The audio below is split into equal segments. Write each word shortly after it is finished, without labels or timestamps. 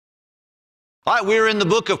All right, we're in the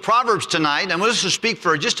book of Proverbs tonight, and I'm going to speak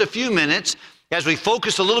for just a few minutes as we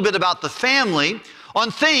focus a little bit about the family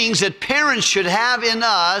on things that parents should have in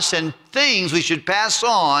us and things we should pass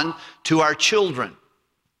on to our children.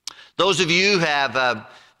 Those of you who have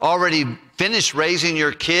already finished raising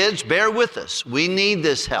your kids, bear with us. We need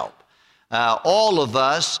this help. All of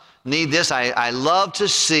us need this. I love to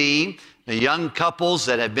see the young couples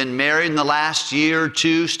that have been married in the last year or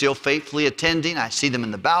two still faithfully attending. I see them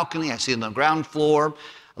in the balcony. I see them on the ground floor.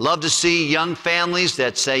 I love to see young families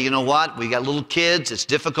that say, you know what, we got little kids. It's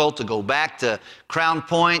difficult to go back to Crown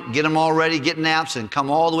Point, get them all ready, get naps, and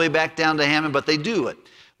come all the way back down to Hammond, but they do it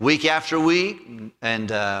week after week and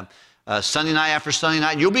Sunday night after Sunday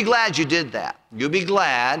night. You'll be glad you did that. You'll be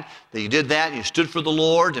glad that you did that and you stood for the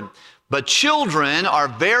Lord. But children are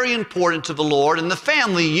very important to the Lord, and the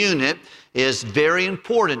family unit is very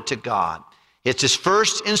important to God. It's His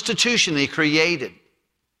first institution He created.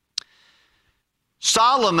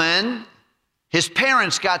 Solomon, his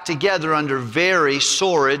parents got together under very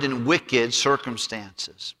sordid and wicked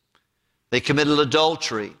circumstances. They committed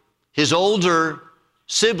adultery. His older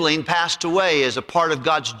sibling passed away as a part of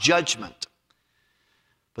God's judgment.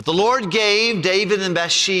 But the Lord gave David and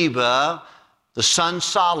Bathsheba the son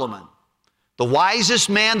Solomon, the wisest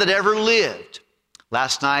man that ever lived.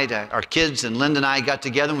 Last night, our kids and Linda and I got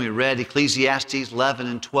together and we read Ecclesiastes 11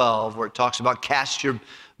 and 12, where it talks about cast your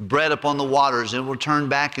bread upon the waters and it will turn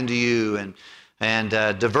back into you, and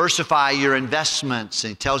diversify your investments.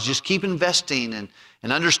 And he tells you just keep investing and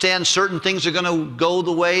understand certain things are going to go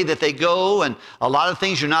the way that they go, and a lot of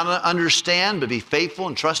things you're not going to understand, but be faithful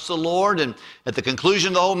and trust the Lord. And at the conclusion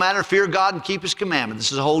of the whole matter, fear God and keep His commandment.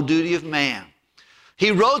 This is the whole duty of man. He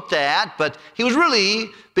wrote that, but he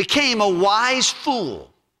became a wise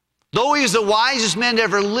fool. Though he was the wisest man to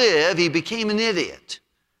ever live, he became an idiot.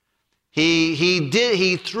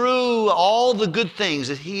 He threw all the good things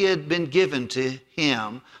that he had been given to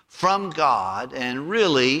him from God and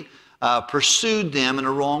really pursued them in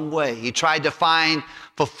a wrong way. He tried to find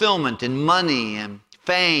fulfillment in money and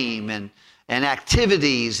fame and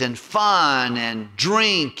activities and fun and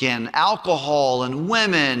drink and alcohol and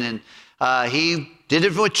women, and he did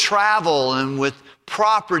it with travel and with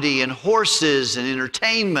property and horses and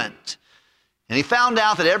entertainment. And he found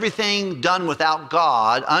out that everything done without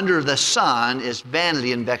God under the sun is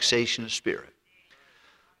vanity and vexation of spirit.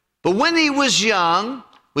 But when he was young,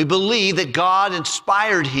 we believe that God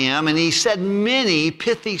inspired him, and he said many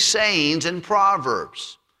pithy sayings and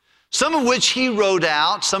proverbs, some of which he wrote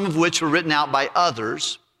out, some of which were written out by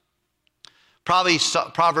others. Probably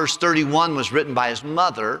Proverbs 31 was written by his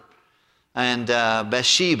mother, and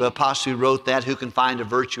Bathsheba possibly wrote that, who can find a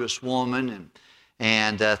virtuous woman,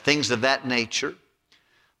 and things of that nature.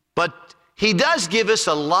 But he does give us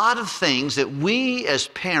a lot of things that we as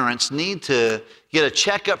parents need to get a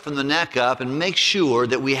checkup from the neck up and make sure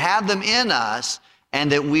that we have them in us and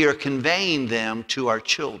that we are conveying them to our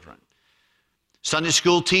children. Sunday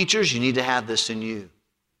school teachers, you need to have this in you.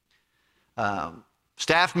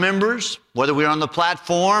 Staff members, whether we're on the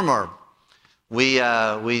platform or we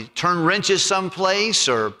turn wrenches someplace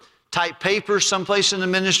or type papers someplace in the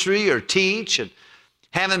ministry or teach, and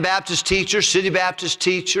Hammond Baptist teachers, City Baptist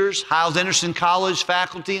teachers, Hyles-Anderson College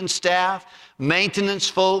faculty and staff, maintenance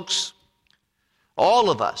folks, all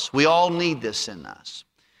of us, we all need this in us.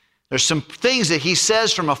 There's some things that he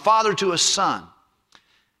says from a father to a son.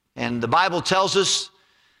 And the Bible tells us,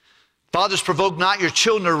 fathers, provoke not your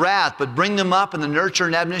children to wrath, but bring them up in the nurture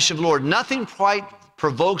and admonition of the Lord. Nothing quite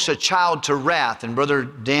provokes a child to wrath. And Brother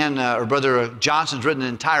Johnson's written an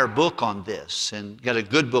entire book on this and got a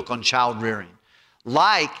good book on child rearing.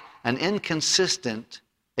 Like an inconsistent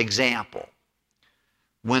example.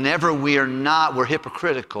 Whenever we're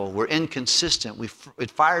hypocritical, we're inconsistent,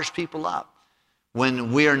 it fires people up.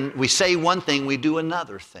 When we say one thing, we do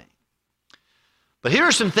another thing. But here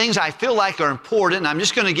are some things I feel like are important, and I'm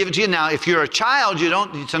just going to give it to you now. If you're a child,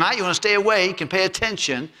 tonight you want to stay awake and pay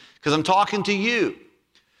attention, because I'm talking to you.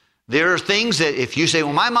 There are things that if you say,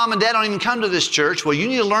 well, my mom and dad don't even come to this church, well, you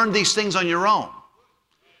need to learn these things on your own.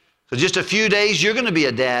 So just a few days, you're going to be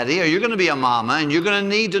a daddy or you're going to be a mama, and you're going to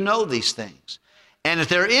need to know these things. And if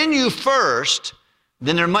they're in you first,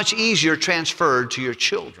 then they're much easier transferred to your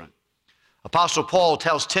children. Apostle Paul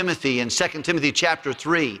tells Timothy in 2 Timothy chapter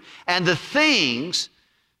 3, and the things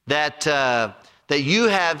that you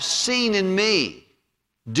have seen in me,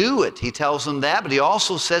 do it. He tells them that, but he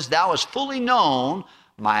also says, thou hast fully known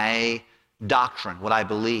my doctrine, what I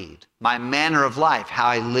believed, my manner of life, how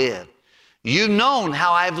I lived. You've known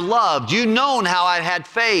how I've loved. You've known how I've had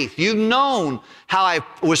faith. You've known how I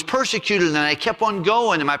was persecuted and I kept on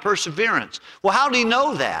going in my perseverance. Well, how do you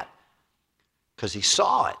know that? because he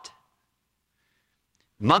saw it.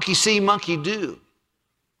 Monkey see, monkey do.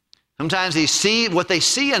 Sometimes what they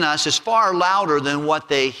see in us is far louder than what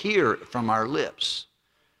they hear from our lips.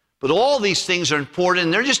 But all these things are important.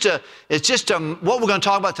 And what we're going to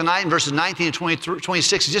talk about tonight in verses 19 and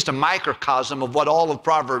 26 is just a microcosm of what all of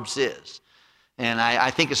Proverbs is. And I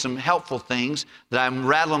think it's some helpful things that I'm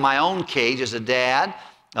rattling my own cage as a dad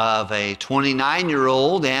of a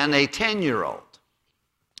 29-year-old and a 10-year-old.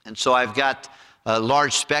 And so I've got a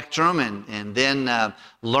large spectrum and then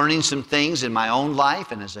learning some things in my own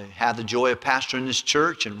life. And as I have the joy of pastoring this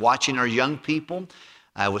church and watching our young people,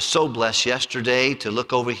 I was so blessed yesterday to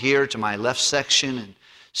look over here to my left section and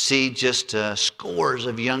see just scores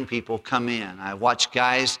of young people come in. I watched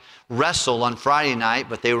guys wrestle on Friday night,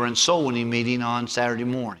 but they were in soul winning meeting on Saturday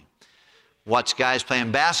morning. Watched guys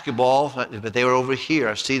playing basketball, but they were over here.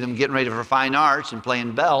 I see them getting ready for fine arts and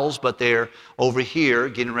playing bells, but they're over here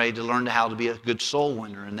getting ready to learn how to be a good soul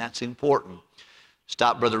winner, and that's important.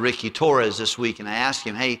 Stopped Brother Ricky Torres this week, and I asked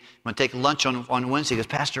him, hey, I'm going to take lunch on Wednesday. He goes,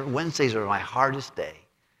 Pastor, Wednesdays are my hardest day.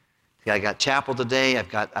 I got chapel today, I've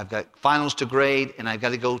got finals to grade, and I've got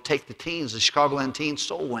to go take the teens, the Chicagoland teens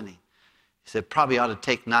soul winning. He said, probably ought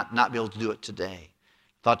to not be able to do it today.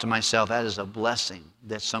 Thought to myself, that is a blessing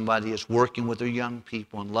that somebody is working with their young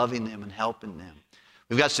people and loving them and helping them.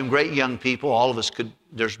 We've got some great young people. All of us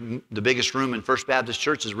there's the biggest room in First Baptist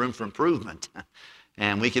Church is room for improvement.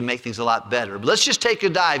 And we can make things a lot better. But let's just take a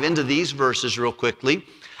dive into these verses real quickly.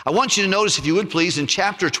 I want you to notice, if you would please, in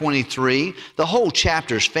chapter 23, the whole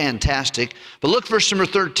chapter is fantastic. But look verse number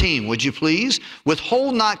 13, would you please?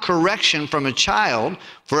 Withhold not correction from a child,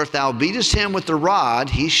 for if thou beatest him with the rod,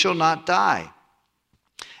 he shall not die.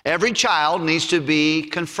 Every child needs to be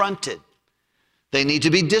confronted. They need to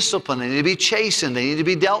be disciplined. They need to be chastened. They need to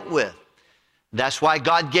be dealt with. That's why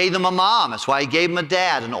God gave them a mom. That's why he gave them a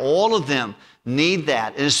dad. And all of them need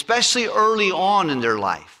that, and especially early on in their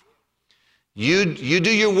life. You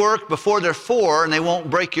do your work before they're 4, and they won't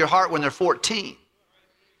break your heart when they're 14.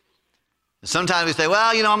 And sometimes we say, well,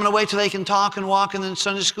 I'm going to wait till they can talk and walk, and then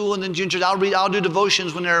Sunday school, and then junior church. I'll do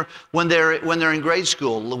devotions when they're in grade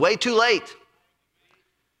school. Way too late.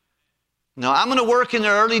 No, I'm going to work in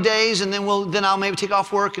their early days, and then I'll maybe take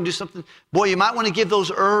off work and do something. Boy, you might want to give those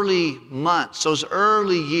early months, those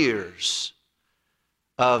early years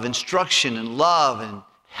of instruction and love and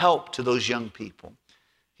help to those young people.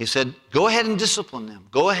 He said, go ahead and discipline them.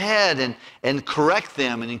 Go ahead and correct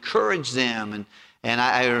them and encourage them. And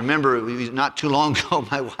I remember not too long ago,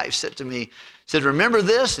 my wife said to me, remember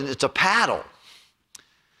this? And it's a paddle.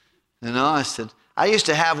 I said, I used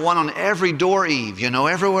to have one on every door eve,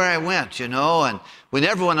 everywhere I went, and we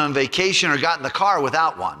never went on vacation or got in the car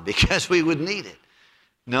without one because we would need it.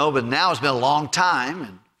 But now it's been a long time,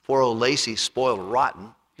 and poor old Lacey's spoiled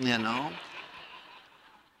rotten,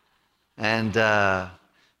 And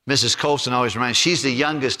Mrs. Colson always reminds me, she's the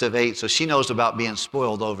youngest of 8, so she knows about being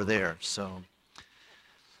spoiled over there.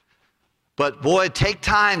 But boy, take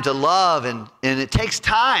time to love, and it takes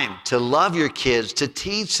time to love your kids, to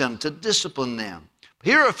teach them, to discipline them.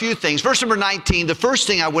 Here are a few things. Verse number 19, the first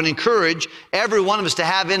thing I would encourage every one of us to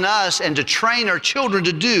have in us and to train our children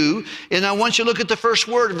to do, and I want you to look at the first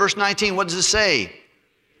word in verse 19. What does it say?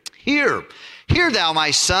 Hear thou, my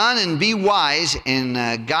son, and be wise,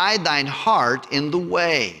 and guide thine heart in the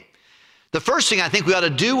way. The first thing I think we ought to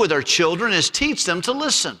do with our children is teach them to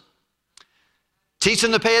listen. Teach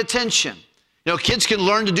them to pay attention. Kids can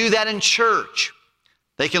learn to do that in church.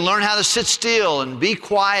 They can learn how to sit still and be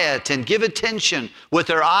quiet and give attention with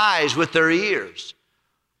their eyes, with their ears.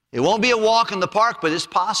 It won't be a walk in the park, but it's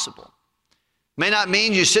possible. May not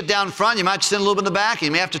mean you sit down front. You might sit a little bit in the back.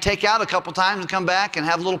 You may have to take out a couple times and come back and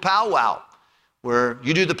have a little powwow where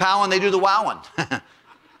you do the pow and they do the wowing. And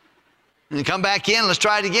you come back in, let's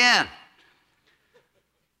try it again.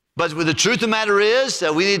 But the truth of the matter is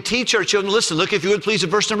that we need to teach our children. Listen, look if you would please at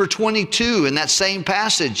verse number 22 in that same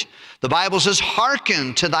passage. The Bible says,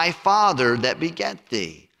 hearken to thy father that begat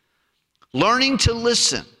thee. Learning to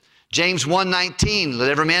listen. James 1:19,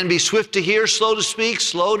 let every man be swift to hear, slow to speak,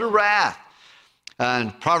 slow to wrath.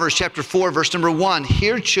 And Proverbs chapter 4, verse number 1,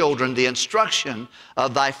 hear children the instruction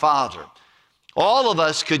of thy father. All of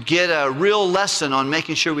us could get a real lesson on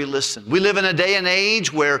making sure we listen. We live in a day and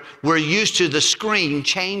age where we're used to the screen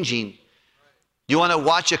changing. You want to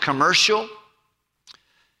watch a commercial?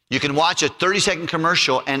 You can watch a 30-second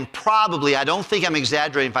commercial, and probably, I don't think I'm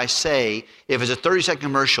exaggerating if I say, if it's a 30-second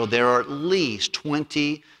commercial, there are at least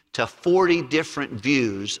 20 to 40 different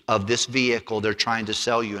views of this vehicle they're trying to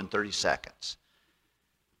sell you in 30 seconds.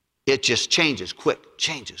 It just changes quick,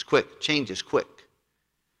 changes quick, changes quick.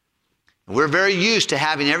 We're very used to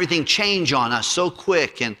having everything change on us so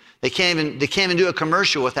quick, and they can't even do a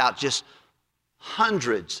commercial without just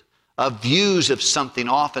hundreds of views of something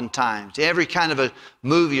oftentimes. Every kind of a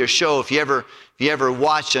movie or show, if you ever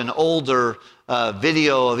watch an older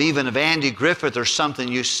video of even of Andy Griffith or something,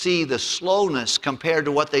 you see the slowness compared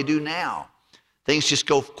to what they do now. Things just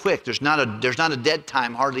go quick. There's not a dead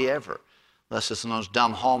time hardly ever, unless it's in those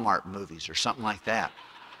dumb Hallmark movies or something like that.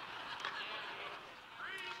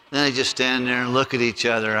 Then they just stand there and look at each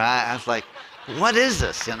other. I was like, what is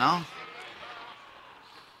this, you know?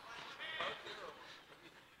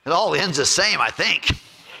 It all ends the same, I think.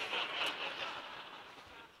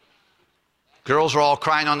 Girls are all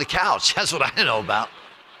crying on the couch. That's what I know about.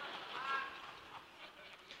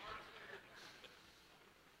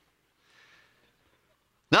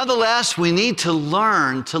 Nonetheless, we need to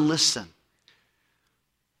learn to listen.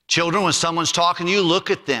 Children, when someone's talking to you, look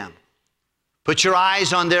at them. Put your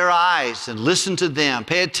eyes on their eyes and listen to them.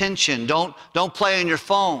 Pay attention. Don't play on your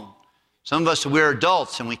phone. Some of us, we're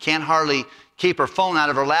adults and we can't hardly keep our phone out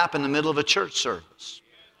of our lap in the middle of a church service.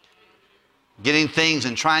 Getting things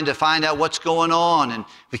and trying to find out what's going on, and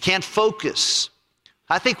we can't focus.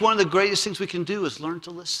 I think one of the greatest things we can do is learn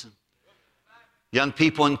to listen. Young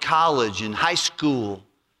people in college, in high school,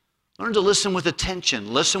 learn to listen with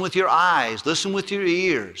attention. Listen with your eyes. Listen with your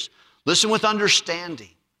ears. Listen with understanding.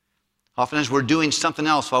 Oftentimes we're doing something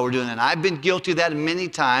else while we're doing that. And I've been guilty of that many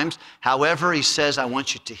times. However, he says, I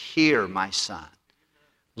want you to hear, my son.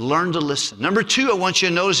 Learn to listen. Number 2, I want you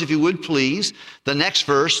to notice, if you would please, the next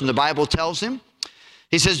verse, and the Bible tells him.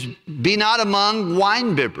 He says, be not among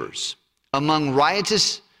winebibbers, among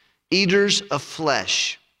riotous eaters of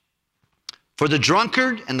flesh. For the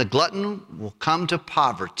drunkard and the glutton will come to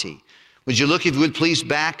poverty. Would you look, if you would please,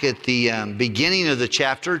 back at the beginning of the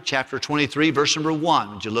chapter 23, verse number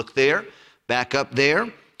 1. Would you look there, back up there?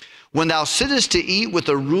 When thou sittest to eat with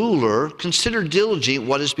a ruler, consider diligently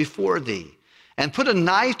what is before thee. And put a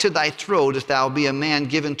knife to thy throat if thou be a man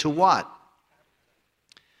given to what?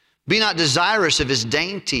 Be not desirous of his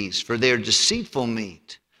dainties, for they are deceitful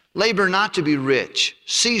meat. Labor not to be rich.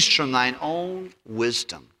 Cease from thine own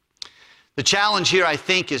wisdom. The challenge here, I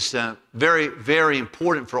think, is very, very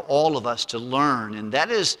important for all of us to learn, and that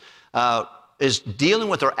is dealing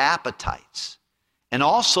with our appetites and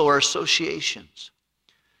also our associations.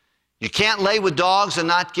 You can't lay with dogs and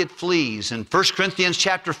not get fleas. In 1 Corinthians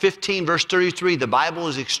chapter 15, verse 33, the Bible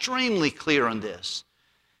is extremely clear on this.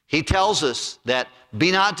 He tells us that,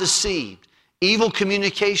 be not deceived. Evil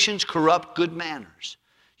communications corrupt good manners.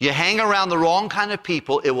 You hang around the wrong kind of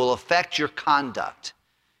people, it will affect your conduct.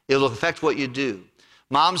 It will affect what you do.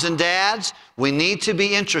 Moms and dads, we need to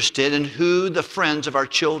be interested in who the friends of our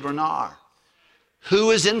children are. Who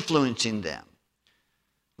is influencing them?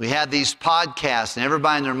 We have these podcasts, and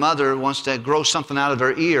everybody and their mother wants to grow something out of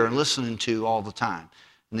their ear and listening to all the time.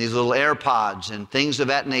 And these little AirPods and things of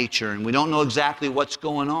that nature, and we don't know exactly what's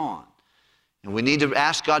going on. And we need to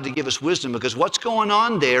ask God to give us wisdom, because what's going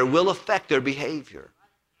on there will affect their behavior.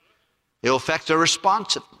 It will affect their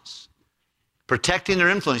responsiveness. Protecting their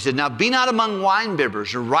influence. He said, now be not among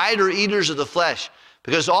winebibbers or riotous eaters of the flesh,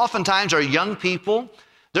 because oftentimes our young people,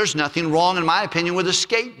 there's nothing wrong, in my opinion, with a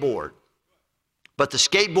skateboard. But the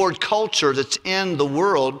skateboard culture that's in the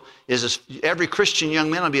world is every Christian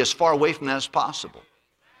young man will be as far away from that as possible.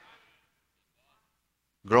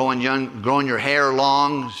 Growing your hair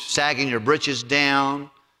long, sagging your britches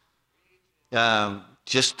down,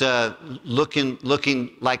 looking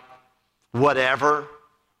like whatever.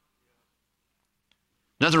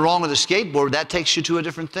 Nothing wrong with a skateboard. That takes you to a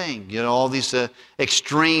different thing. You know, all these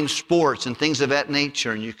extreme sports and things of that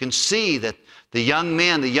nature. And you can see that the young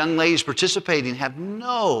men, the young ladies participating have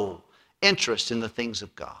no interest in the things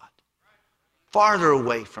of God. Farther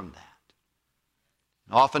away from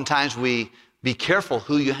that. Oftentimes we be careful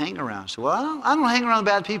who you hang around. So, well, I don't hang around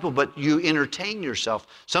bad people, but you entertain yourself.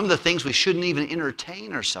 Some of the things we shouldn't even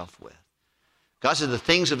entertain ourselves with. God said the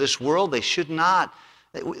things of this world, they should not,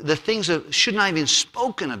 the things that should not even be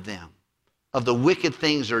spoken of them, of the wicked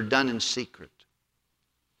things that are done in secret.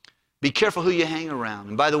 Be careful who you hang around.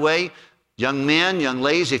 And by the way, young men, young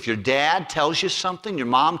ladies, if your dad tells you something, your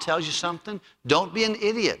mom tells you something, don't be an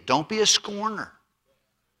idiot. Don't be a scorner.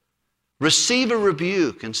 Receive a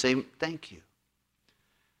rebuke and say, thank you.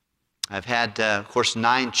 I've had, of course,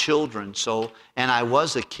 9 children, and I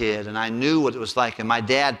was a kid, and I knew what it was like. And my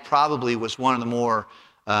dad probably was one of the more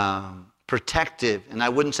protective, and I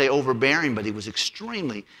wouldn't say overbearing, but he was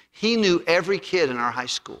he knew every kid in our high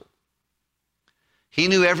school. He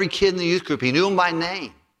knew every kid in the youth group. He knew them by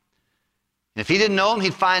name. And if he didn't know him,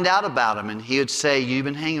 he'd find out about him. And he would say, you've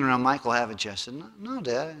been hanging around Michael, haven't you? I said, no,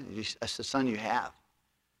 Dad. I said, son, you have.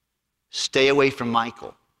 Stay away from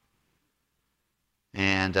Michael.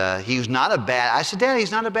 And he was not a bad, I said, Dad,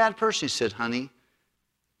 he's not a bad person. He said, honey,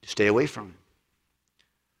 stay away from him.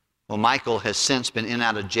 Well, Michael has since been in and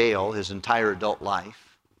out of jail his entire adult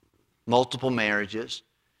life, multiple marriages.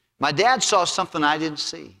 My dad saw something I didn't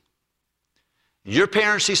see. Your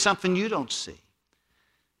parents see something you don't see.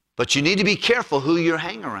 But you need to be careful who you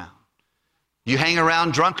hang around. You hang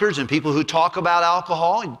around drunkards and people who talk about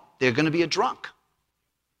alcohol, they're going to be a drunk.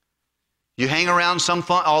 You hang around some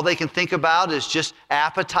fun, all they can think about is just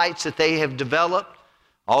appetites that they have developed.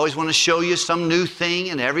 Always want to show you some new thing,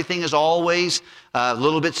 and everything is always a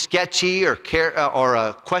little bit sketchy or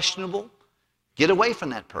questionable. Get away from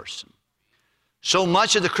that person. So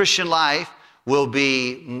much of the Christian life will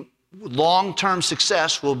be, long-term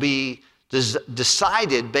success will be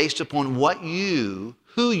decided based upon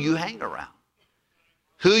who you hang around,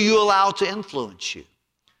 who you allow to influence you.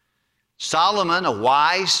 Solomon, a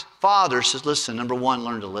wise father, says, listen, number one,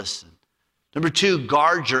 learn to listen. Number two,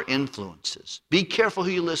 guard your influences. Be careful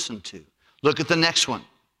who you listen to. Look at the next one.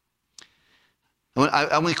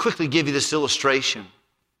 I want to quickly give you this illustration.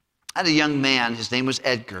 I had a young man, his name was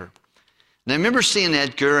Edgar. And I remember seeing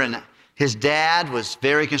Edgar, and his dad was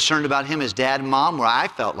very concerned about him. His dad and mom were, I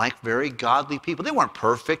felt like, very godly people. They weren't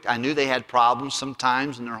perfect. I knew they had problems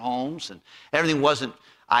sometimes in their homes, and everything wasn't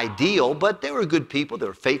ideal, but they were good people. They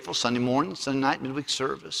were faithful Sunday morning, Sunday night, midweek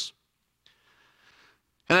service.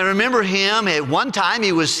 And I remember him, at one time,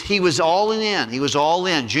 he was all in. He was all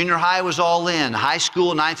in. Junior high was all in. High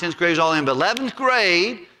school, 9th, 10th grade was all in. But 11th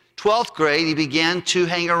grade, 12th grade, he began to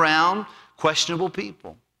hang around questionable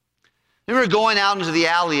people. I remember going out into the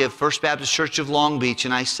alley of First Baptist Church of Long Beach,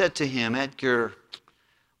 and I said to him, Edgar,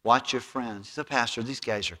 watch your friends. He said, Pastor, these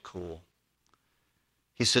guys are cool.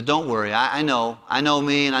 He said, don't worry, I know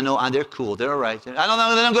me, and I know they're cool. They're all right. I don't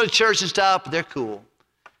know, they don't go to church and stuff, but they're cool.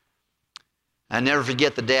 I never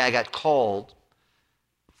forget the day I got called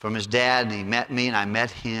from his dad, and he met me, and I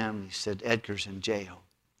met him. He said, Edgar's in jail.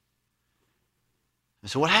 I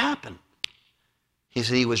said, what happened? He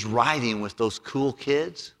said he was riding with those cool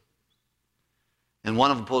kids, and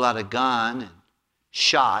one of them pulled out a gun and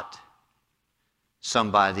shot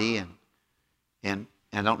somebody, and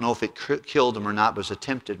I don't know if it killed him or not, but it was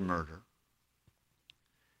attempted murder.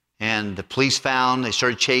 And the police they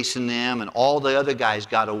started chasing them, and all the other guys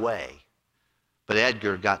got away. But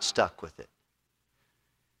Edgar got stuck with it.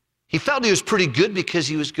 He felt he was pretty good because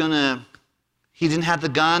he didn't have the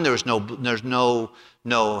gun. There's no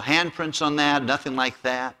handprints on that, nothing like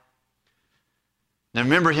that. And I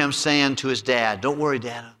remember him saying to his dad, don't worry,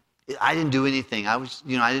 Dad, I didn't do anything. I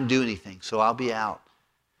didn't do anything, so I'll be out.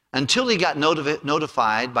 Until he got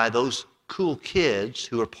notified by those cool kids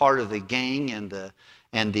who were part of the gang and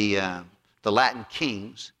the Latin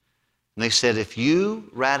Kings. And they said, if you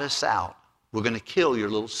rat us out, we're going to kill your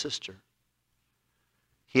little sister.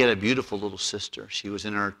 He had a beautiful little sister. She was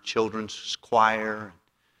in our children's choir.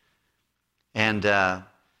 And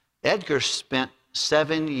Edgar spent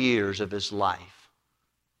 7 years of his life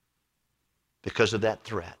because of that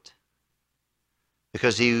threat.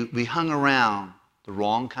 Because we hung around the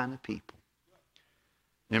wrong kind of people.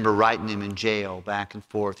 I remember writing him in jail back and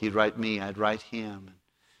forth. He'd write me, I'd write him.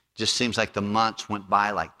 It just seems like the months went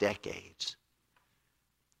by like decades.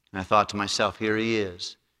 And I thought to myself, here he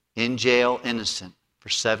is, in jail, innocent, for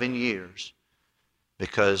 7 years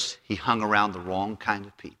because he hung around the wrong kind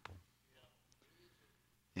of people.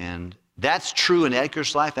 And that's true in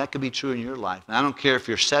Edgar's life. That could be true in your life. And I don't care if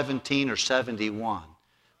you're 17 or 71.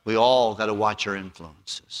 We all got to watch our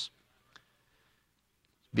influences.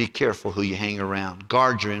 Be careful who you hang around.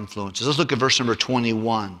 Guard your influences. Let's look at verse number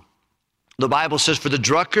 21. The Bible says, for the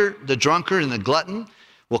drunkard and the glutton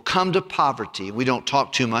will come to poverty. We don't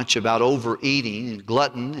talk too much about overeating and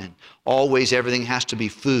glutton, and always everything has to be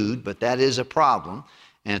food, but that is a problem.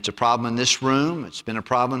 And it's a problem in this room. It's been a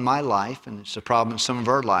problem in my life, and it's a problem in some of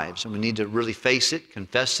our lives. And we need to really face it,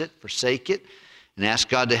 confess it, forsake it, and ask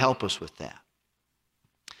God to help us with that.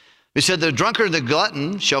 We said, the drunkard and the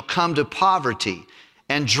glutton shall come to poverty,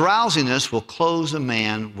 and drowsiness will clothe a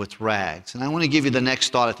man with rags. And I want to give you the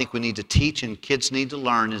next thought I think we need to teach and kids need to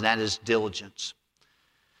learn, and that is diligence.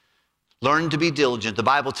 Learn to be diligent. The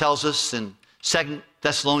Bible tells us in 2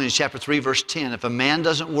 Thessalonians chapter 3, verse 10, if a man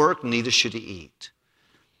doesn't work, neither should he eat.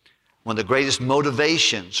 One of the greatest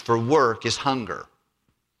motivations for work is hunger.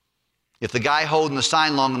 If the guy holding the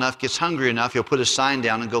sign long enough gets hungry enough, he'll put his sign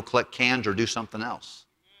down and go collect cans or do something else.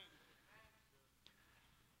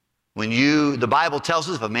 The Bible tells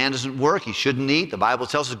us if a man doesn't work, he shouldn't eat. The Bible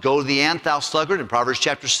tells us, go to the ant, thou sluggard, in Proverbs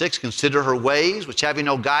chapter 6, consider her ways, which having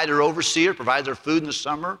no guide or overseer, provides her food in the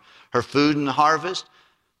summer, her food in the harvest.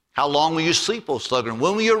 How long will you sleep, O sluggard? And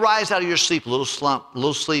when will you arise out of your sleep? A little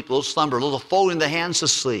sleep, a little slumber, a little folding the hands to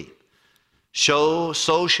sleep. So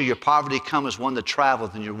shall your poverty come as one that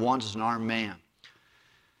traveleth, and your want as an armed man.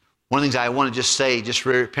 One of the things I want to just say, just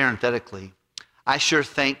very parenthetically, I sure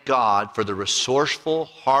thank God for the resourceful,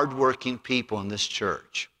 hardworking people in this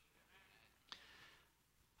church.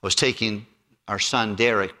 I was taking our son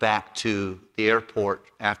Derek back to the airport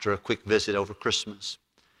after a quick visit over Christmas.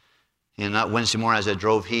 And Wednesday morning as I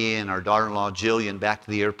drove he and our daughter-in-law Jillian back to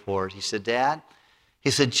the airport, he said, Dad, he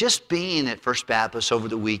said, just being at First Baptist over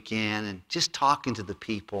the weekend and just talking to the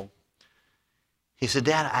people, he said,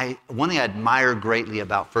 Dad, one thing I admire greatly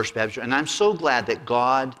about First Baptist, and I'm so glad that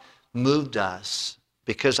God moved us,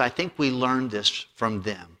 because I think we learned this from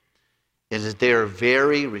them, is that they are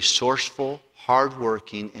very resourceful,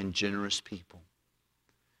 hardworking, and generous people.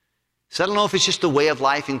 So I don't know if it's just the way of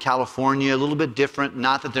life in California, a little bit different,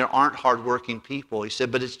 not that there aren't hardworking people, he said,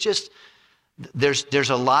 but it's just, there's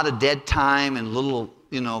a lot of dead time and little,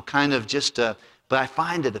 but I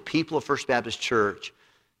find that the people of First Baptist Church,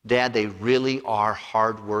 Dad, they really are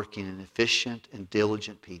hardworking and efficient and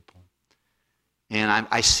diligent people. And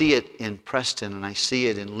I see it in Preston, and I see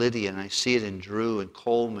it in Lydia, and I see it in Drew and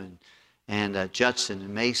Coleman and Judson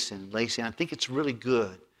and Mason and Lacey. And I think it's really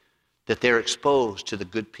good that they're exposed to the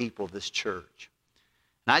good people of this church.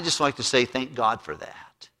 And I just like to say thank God for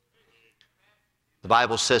that. The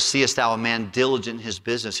Bible says, seest thou a man diligent in his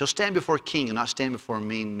business? He'll stand before a king and not stand before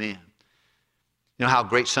mean men. You know how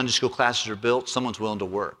great Sunday school classes are built? Someone's willing to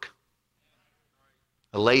work.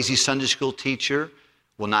 A lazy Sunday school teacher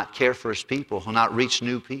will not care for his people, will not reach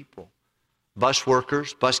new people. Bus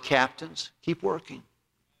workers, bus captains, keep working.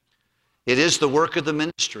 It is the work of the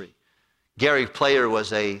ministry. Gary Player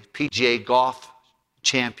was a PGA golf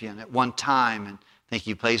champion at one time, and I think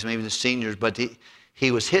he plays maybe the seniors, but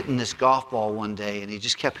he was hitting this golf ball one day, and he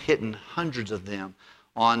just kept hitting hundreds of them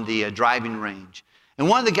on the driving range. And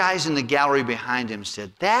one of the guys in the gallery behind him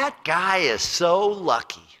said, that guy is so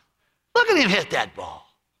lucky. Look at him hit that ball.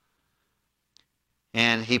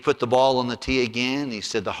 And he put the ball on the tee again. He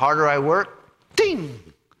said, the harder I work, ding,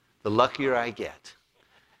 the luckier I get.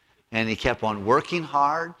 And he kept on working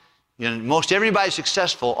hard. Most everybody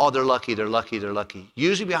successful, oh, they're lucky, they're lucky, they're lucky.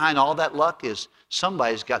 Usually behind all that luck is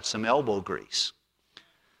somebody's got some elbow grease.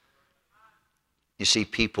 You see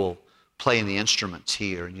people playing the instruments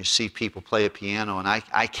here, and you see people play a piano, and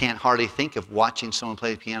I can't hardly think of watching someone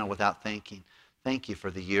play the piano without thinking, thank you for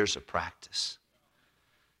the years of practice.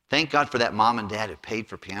 Thank God for that mom and dad who paid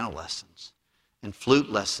for piano lessons and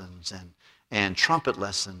flute lessons and trumpet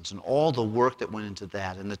lessons and all the work that went into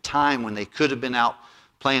that. And the time when they could have been out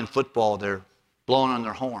playing football, they're blowing on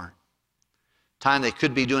their horn. Time they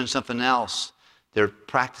could be doing something else, they're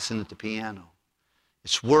practicing at the piano.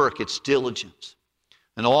 It's work, it's diligence.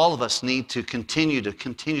 And all of us need to continue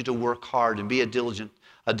to work hard and be a diligent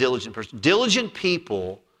person. Diligent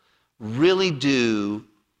people really do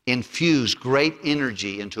infuse great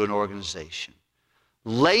energy into an organization.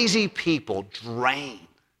 Lazy people drain.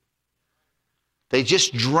 They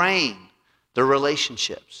just drain their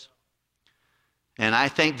relationships. And I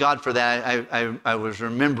thank God for that. I was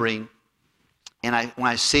remembering, and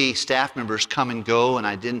when I see staff members come and go,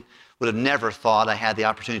 and would have never thought I had the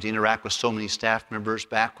opportunity to interact with so many staff members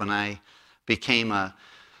back when I became a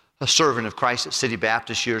servant of Christ at City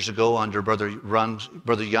Baptist years ago under Brother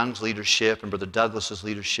Young's leadership and Brother Douglas's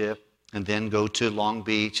leadership, and then go to Long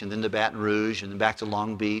Beach, and then to Baton Rouge, and then back to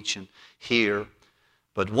Long Beach and here.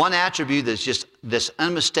 But one attribute that's just this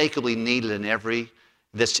unmistakably needed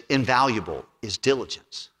that's invaluable is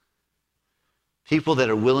diligence. People that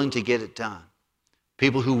are willing to get it done.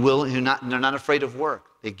 People they're not afraid of work.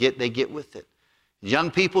 They get with it.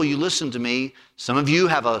 Young people, you listen to me. Some of you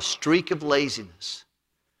have a streak of laziness.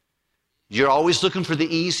 You're always looking for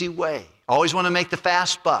the easy way. Always want to make the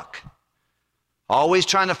fast buck. Always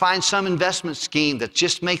trying to find some investment scheme that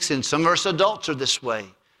just makes sense. Some of us adults are this way.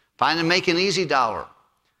 Find and make an easy dollar.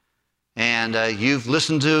 And you've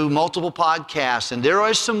listened to multiple podcasts, and there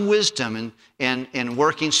is some wisdom in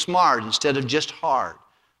working smart instead of just hard.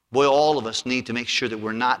 Boy, all of us need to make sure that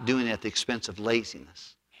we're not doing it at the expense of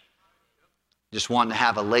laziness. Just wanting to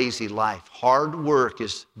have a lazy life. Hard work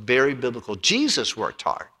is very biblical. Jesus worked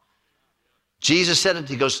hard. Jesus said it,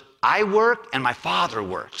 he goes, I work and my Father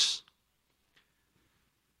works.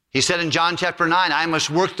 He said in John chapter 9, I must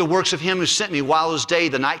work the works of him who sent me while it is day.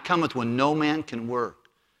 The night cometh when no man can work.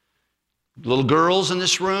 Little girls in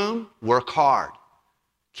this room, work hard.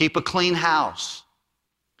 Keep a clean house.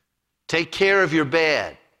 Take care of your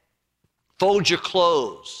bed. Fold your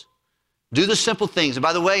clothes. Do the simple things. And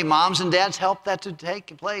by the way, moms and dads, help that to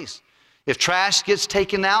take place. If trash gets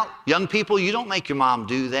taken out, young people, you don't make your mom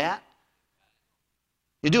do that.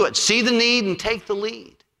 You do it. See the need and take the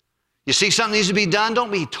lead. You see something needs to be done,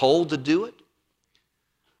 don't be told to do it.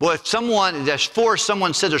 Boy, if someone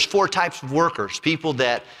said there's 4 types of workers. People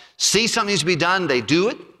that see something needs to be done, they do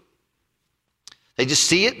it. They just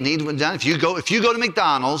see it, need to be done. If you go to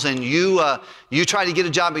McDonald's and you try to get a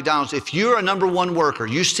job at McDonald's, if you're a number 1 worker,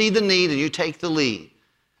 you see the need and you take the lead,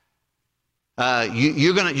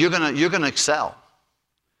 you're gonna excel.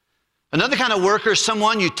 Another kind of worker is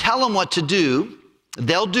someone you tell them what to do,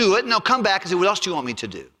 they'll do it, and they'll come back and say, "What else do you want me to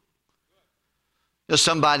do?" There's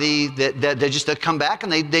somebody that they just come back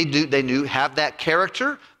and they have that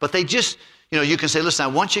character, but they just, you can say, "Listen, I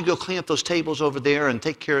want you to go clean up those tables over there and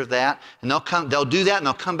take care of that." And they'll do that, and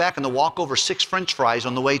they'll come back and they'll walk over 6 French fries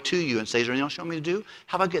on the way to you and say, "Is there anything else you want me to do?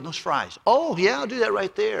 How about getting those fries?" "Oh, yeah, I'll do that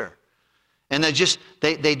right there." And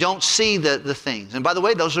they don't see the things. And by the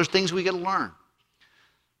way, those are things we got to learn.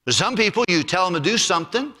 There's some people, you tell them to do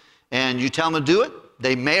something, and you tell them to do it.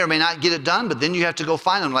 They may or may not get it done, but then you have to go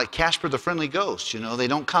find them like Casper the Friendly Ghost. They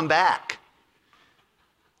don't come back.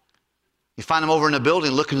 You find them over in a building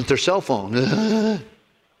looking at their cell phone.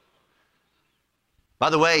 By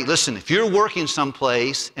the way, listen, if you're working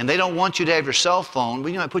someplace and they don't want you to have your cell phone,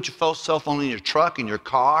 well, you might put your cell phone in your truck, in your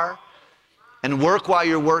car, and work while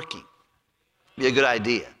you're working. Be a good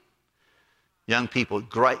idea. Young people, it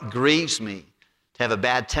grieves me to have a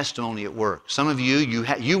bad testimony at work. Some of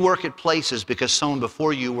you work at places because someone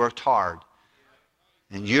before you worked hard.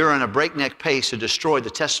 And you're in a breakneck pace to destroy the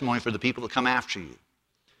testimony for the people that come after you.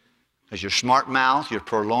 Because you're smart mouth, you're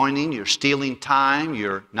purloining, you're stealing time,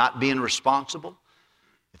 you're not being responsible.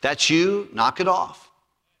 If that's you, knock it off.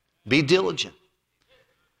 Be diligent.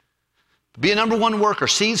 Be a number 1 worker.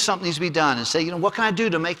 See something needs to be done and say, what can I do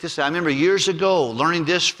to make this? I remember years ago learning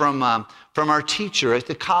this from our teacher at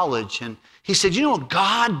the college. And he said,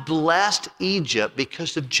 God blessed Egypt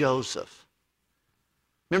because of Joseph.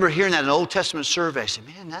 Remember hearing that in an Old Testament survey. I said,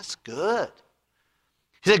 man, that's good.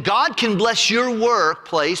 He said, God can bless your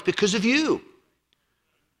workplace because of you.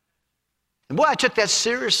 And boy, I took that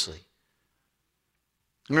seriously.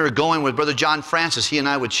 I remember going with Brother John Francis. He and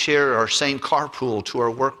I would share our same carpool to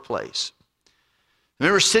our workplace. I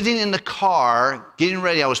remember sitting in the car, getting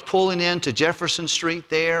ready. I was pulling into Jefferson Street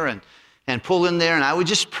there and pull in there, and I would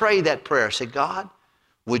just pray that prayer. Say, God,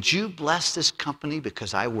 would you bless this company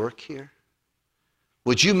because I work here?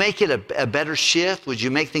 Would you make it a better shift? Would you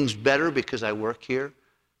make things better because I work here?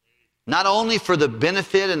 Not only for the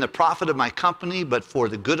benefit and the profit of my company, but for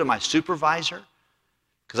the good of my supervisor.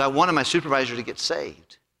 Because I wanted my supervisor to get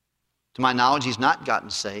saved. To my knowledge, he's not gotten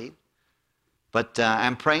saved. But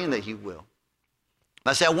I'm praying that he will.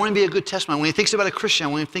 But I say, I want to be a good testimony. When he thinks about a Christian, I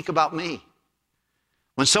want him to think about me.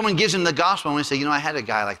 When someone gives him the gospel, I want to say, I had a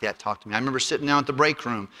guy like that talk to me. I remember sitting down at the break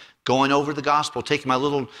room, going over the gospel, taking my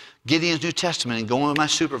little Gideon's New Testament and going with my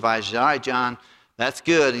supervisor. All right, John, that's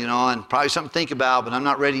good, and probably something to think about, but I'm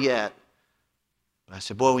not ready yet. But I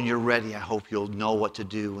said, boy, when you're ready, I hope you'll know what to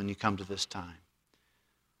do when you come to this time.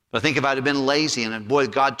 But I think if I'd have been lazy, and boy,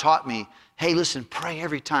 God taught me, hey, listen, pray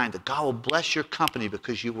every time that God will bless your company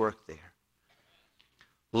because you work there.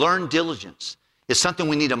 Learn diligence. It's something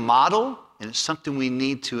we need to model, and it's something we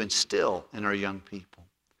need to instill in our young people.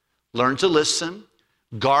 Learn to listen.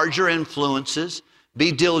 Guard your influences.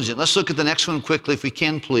 Be diligent. Let's look at the next one quickly, if we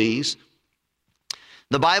can, please.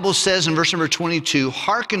 The Bible says in verse number 22,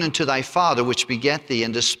 hearken unto thy father which begat thee,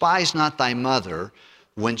 and despise not thy mother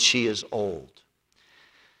when she is old.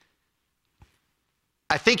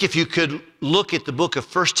 I think if you could look at the book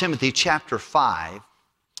of 1 Timothy chapter 5,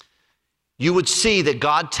 you would see that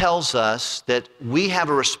God tells us that we have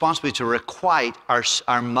a responsibility to requite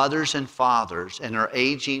our mothers and fathers and our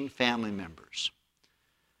aging family members.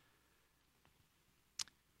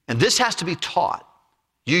 And this has to be taught.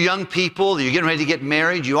 You young people, you're getting ready to get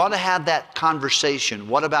married, you ought to have that conversation.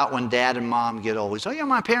 What about when dad and mom get old? We say,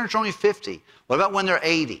 my parents are only 50. What about when they're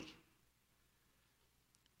 80?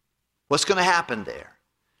 What's going to happen there?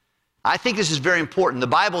 I think this is very important. The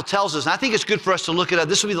Bible tells us, and I think it's good for us to look at it.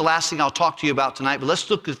 This will be the last thing I'll talk to you about tonight, but let's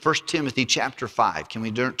look at 1 Timothy chapter 5. Can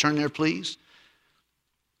we turn there, please?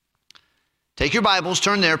 Take your Bibles,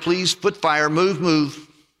 turn there, please. Foot fire, move.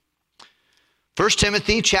 1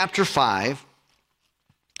 Timothy chapter 5.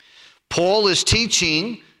 Paul is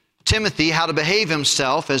teaching Timothy how to behave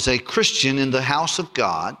himself as a Christian in the house of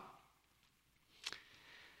God.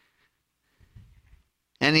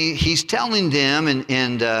 And he's telling them,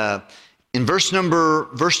 and In verse number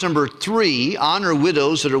 3, honor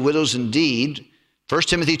widows that are widows indeed. 1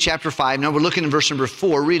 Timothy chapter 5. Now we're looking at verse number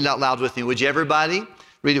 4. Read it out loud with me, would you, everybody?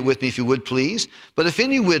 Read it with me if you would, please. But if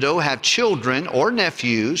any widow have children or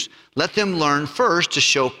nephews, let them learn first to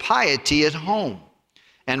show piety at home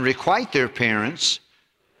and requite their parents.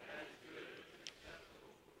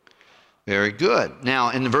 Very good.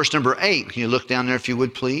 Now in verse number 8, can you look down there if you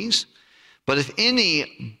would, please? But if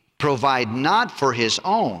any provide not for his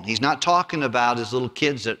own. He's not talking about his little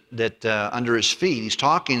kids that under his feet. He's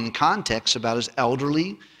talking in context about his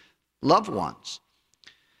elderly loved ones.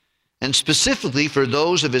 And specifically for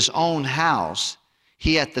those of his own house,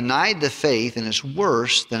 he hath denied the faith and is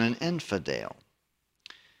worse than an infidel.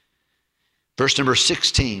 Verse number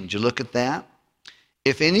 16, did you look at that?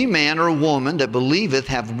 If any man or woman that believeth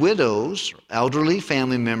have widows, elderly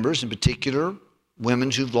family members, in particular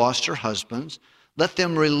women who've lost their husbands, let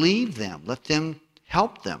them relieve them. Let them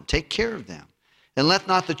help them. Take care of them. And let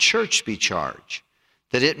not the church be charged,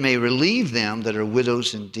 that it may relieve them that are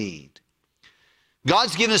widows indeed.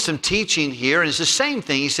 God's given us some teaching here, and it's the same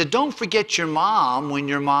thing. He said, don't forget your mom when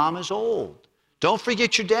your mom is old. Don't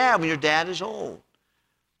forget your dad when your dad is old.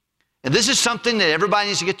 And this is something that everybody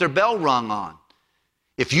needs to get their bell rung on.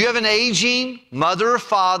 If you have an aging mother or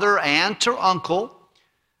father, aunt or uncle,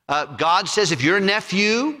 God says if you're a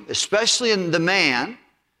nephew, especially in the man,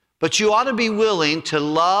 but you ought to be willing to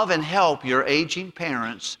love and help your aging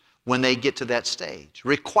parents when they get to that stage.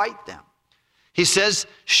 Requite them. He says,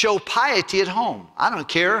 show piety at home. I don't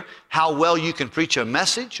care how well you can preach a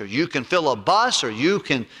message, or you can fill a bus, or you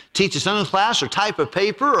can teach a Sunday class, or type a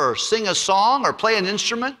paper, or sing a song, or play an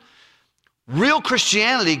instrument. Real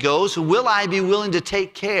Christianity goes, will I be willing to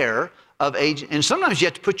take care of aging? And sometimes you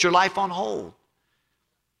have to put your life on hold.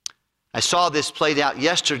 I saw this played out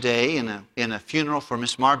yesterday in a funeral for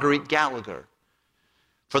Miss Marguerite Gallagher.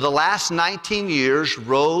 For the last 19 years,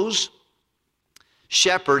 Rose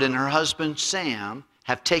Shepherd and her husband Sam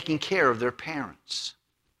have taken care of their parents.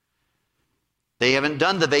 They haven't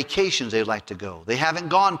done the vacations they'd like to go. They haven't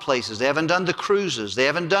gone places. They haven't done the cruises. They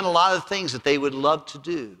haven't done a lot of things that they would love to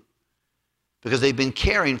do because they've been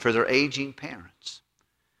caring for their aging parents.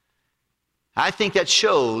 I think that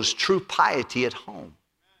shows true piety at home.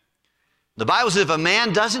 The Bible says if a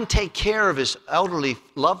man doesn't take care of his elderly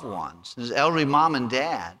loved ones, his elderly mom and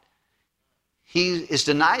dad, he is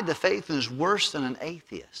denied the faith and is worse than an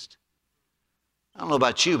atheist. I don't know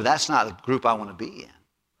about you, but that's not a group I want to be in.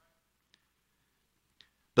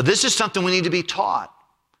 But this is something we need to be taught.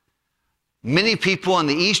 Many people in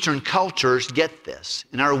the Eastern cultures get this.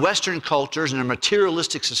 In our Western cultures, in our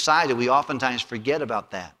materialistic society, we oftentimes forget about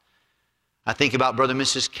that. I think about Brother and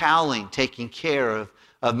Mrs. Cowling taking care of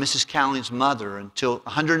Mrs. Cowling's mother until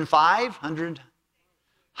 105,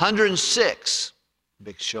 106.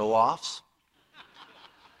 Big show-offs.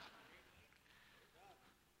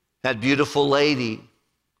 That beautiful lady.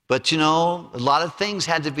 But you know, a lot of things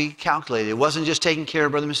had to be calculated. It wasn't just taking care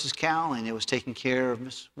of Brother and Mrs. Cowling. It was taking care of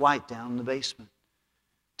Miss White down in the basement.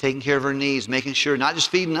 Taking care of her needs, making sure, not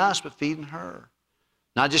just feeding us, but feeding her.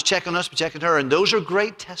 Not just checking us, but checking her. And those are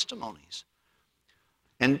great testimonies.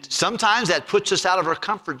 And sometimes that puts us out of our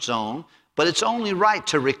comfort zone, but it's only right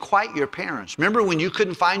to requite your parents. Remember when you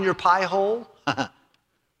couldn't find your pie hole?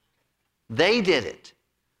 They did it.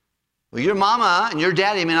 Well, your mama and your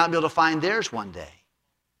daddy may not be able to find theirs one day.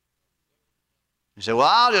 You say, well,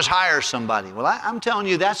 I'll just hire somebody. Well, I'm telling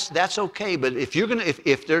you, that's okay. But if you're gonna,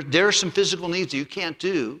 if there are some physical needs that you can't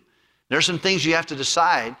do, there's some things you have to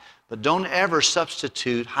decide. But don't ever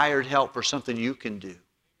substitute hired help for something you can do.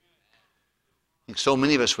 And so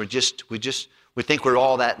many of us we think we're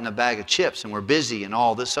all that in a bag of chips, and we're busy and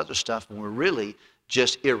all this other stuff, and we're really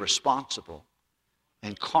just irresponsible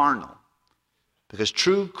and carnal. Because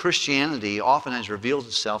true Christianity often has revealed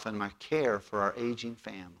itself in my care for our aging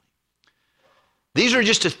family. These are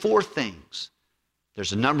just the 4 things.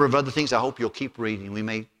 There's a number of other things I hope you'll keep reading. We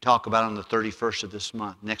may talk about on the 31st of this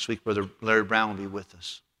month. Next week, Brother Larry Brown will be with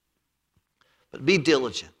us. But be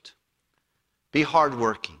diligent. Be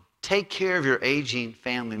hardworking. Take care of your aging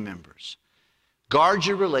family members. Guard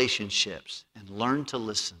your relationships and learn to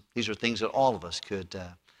listen. These are things that all of us could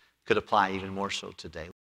apply even more so today.